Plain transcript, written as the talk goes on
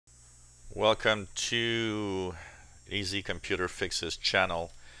Welcome to Easy Computer Fixes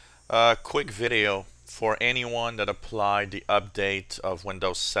channel. Quick video for anyone that applied the update of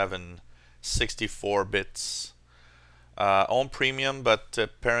Windows 7 64 bits on premium, but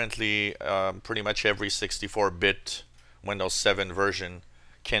apparently pretty much every 64-bit Windows 7 version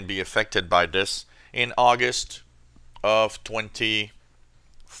can be affected by this. In August of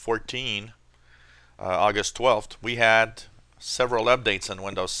 2014, August 12th, we had several updates on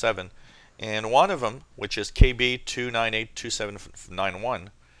Windows 7. And one of them, which is KB2982791,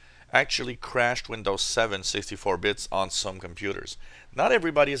 actually crashed Windows 7 64 bits on some computers. Not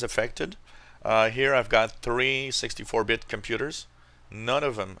everybody is affected. Here I've got three 64-bit computers. None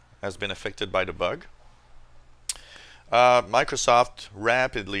of them has been affected by the bug. Microsoft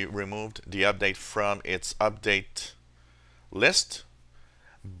rapidly removed the update from its update list.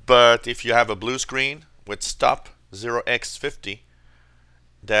 But if you have a blue screen with stop 0x50,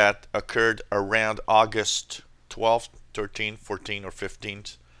 that occurred around August 12th, 13th, 14th, or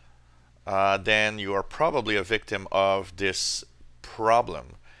 15th, then you are probably a victim of this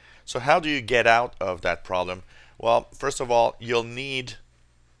problem. So how do you get out of that problem? Well, first of all, you'll need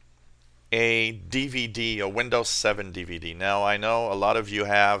a DVD, a Windows 7 DVD. Now, I know a lot of you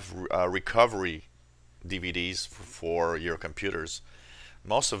have recovery DVDs for your computers.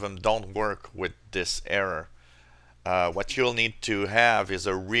 Most of them don't work with this error. What you'll need to have is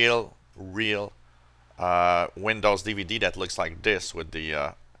a real Windows DVD that looks like this with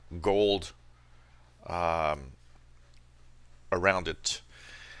the gold around it.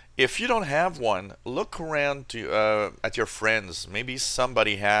 If you don't have one, look around at your friends. Maybe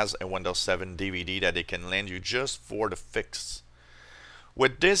somebody has a Windows 7 DVD that they can lend you just for the fix.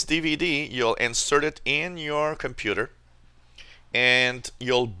 With this DVD, you'll insert it in your computer and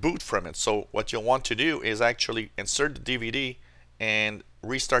you'll boot from it. So what you'll want to do is actually insert the DVD and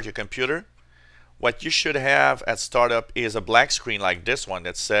restart your computer. What you should have at startup is a black screen like this one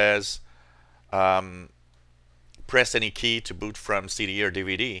that says press any key to boot from CD or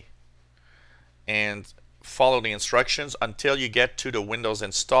DVD, and follow the instructions until you get to the Windows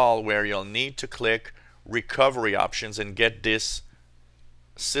install, where you'll need to click recovery options and get this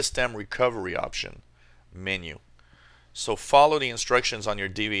system recovery option menu. So follow the instructions on your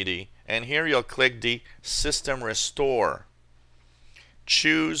DVD, and here you'll click the System Restore.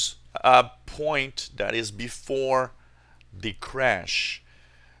 Choose a point that is before the crash.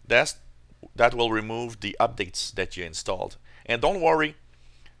 That will remove the updates that you installed. And don't worry,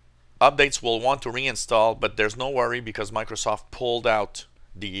 updates will want to reinstall, but there's no worry because Microsoft pulled out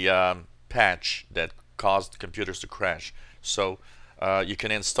the patch that caused computers to crash. So you can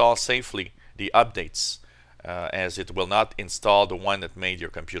install safely the updates. As it will not install the one that made your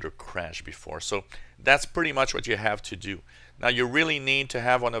computer crash before. So that's pretty much what you have to do. Now you really need to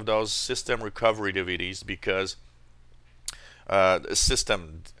have one of those system recovery DVDs, because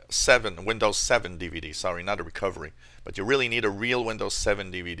system 7, Windows 7 DVD, sorry, not a recovery, but you really need a real Windows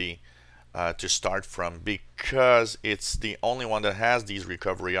 7 DVD to start from, because it's the only one that has these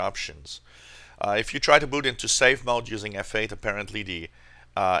recovery options. If you try to boot into safe mode using F8, apparently the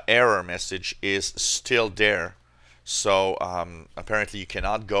error message is still there. So apparently you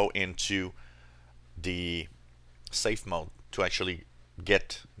cannot go into the safe mode to actually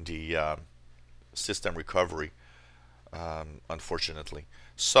get the system recovery, unfortunately.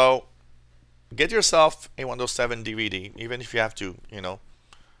 So get yourself a Windows 7 DVD, even if you have to,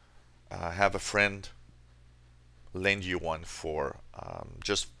 have a friend lend you one for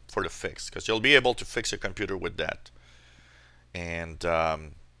just for the fix, because you'll be able to fix your computer with that. And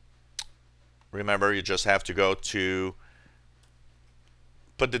remember, you just have to go to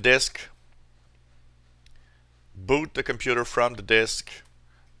put the disk, boot the computer from the disk,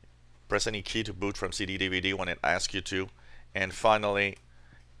 press any key to boot from CD DVD when it asks you to, and finally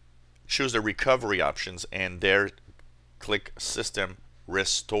choose the recovery options, and there click System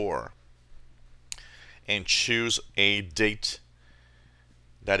Restore and choose a date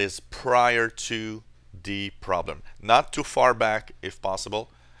that is prior to the problem. Not too far back if possible,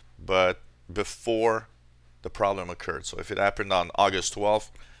 but before the problem occurred. So if it happened on August 12th,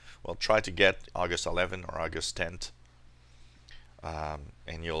 well, try to get August 11th or August 10th,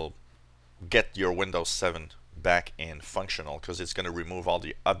 and you'll get your Windows 7 back in functional, because it's going to remove all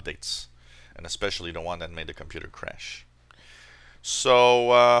the updates, and especially the one that made the computer crash.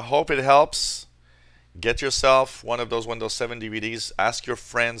 So hope it helps. Get yourself one of those Windows 7 DVDs. Ask your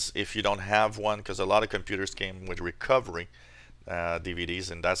friends if you don't have one, because a lot of computers came with recovery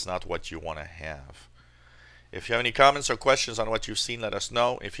DVDs, and that's not what you want to have. If you have any comments or questions on what you've seen, let us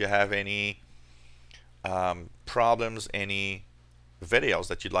know. If you have any problems, any videos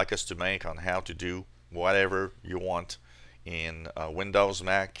that you'd like us to make on how to do whatever you want in Windows,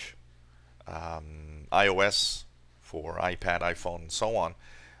 Mac, iOS, for iPad, iPhone, and so on,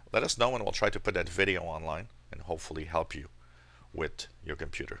 let us know and we'll try to put that video online and hopefully help you with your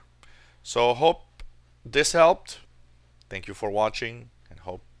computer. So hope this helped. Thank you for watching and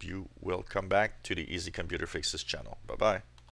hope you will come back to the Easy Computer Fixes channel. Bye-bye.